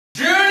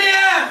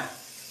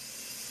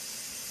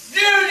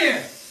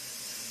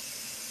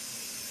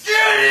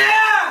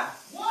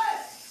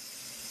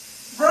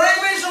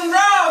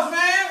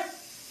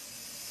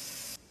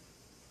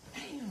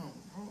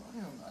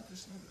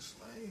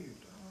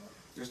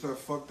It's that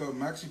fucked up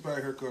maxi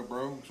pad haircut,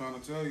 bro. I'm trying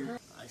to tell you.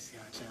 I see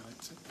how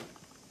challenge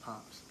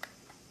pops.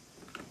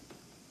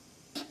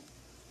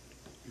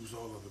 Use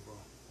all of it, bro.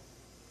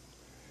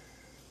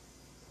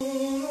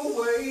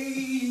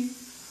 Away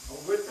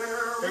with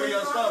her. Here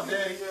your stuff,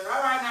 Daddy.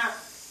 All right now,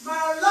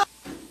 my love.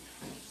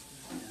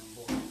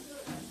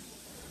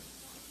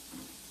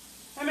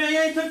 Hey man, you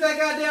ain't took that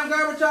goddamn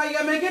garbage out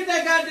yet, man. Get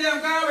that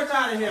goddamn garbage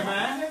out of here,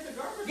 man.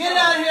 Get it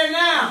out of here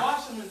now.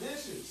 Washing the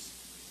dishes.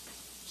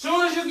 Soon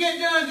as you get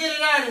done, get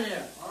it out of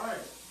here. All right.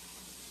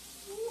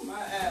 Ooh, my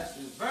ass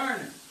is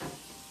burning.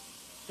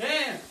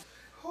 Damn.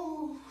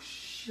 Oh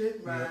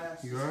shit, my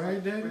ass. You all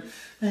right, Daddy?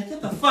 Man,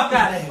 get the fuck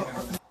out of here. My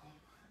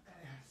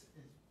ass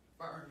is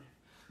burning.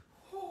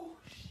 Oh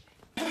shit.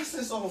 My ass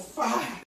is on fire.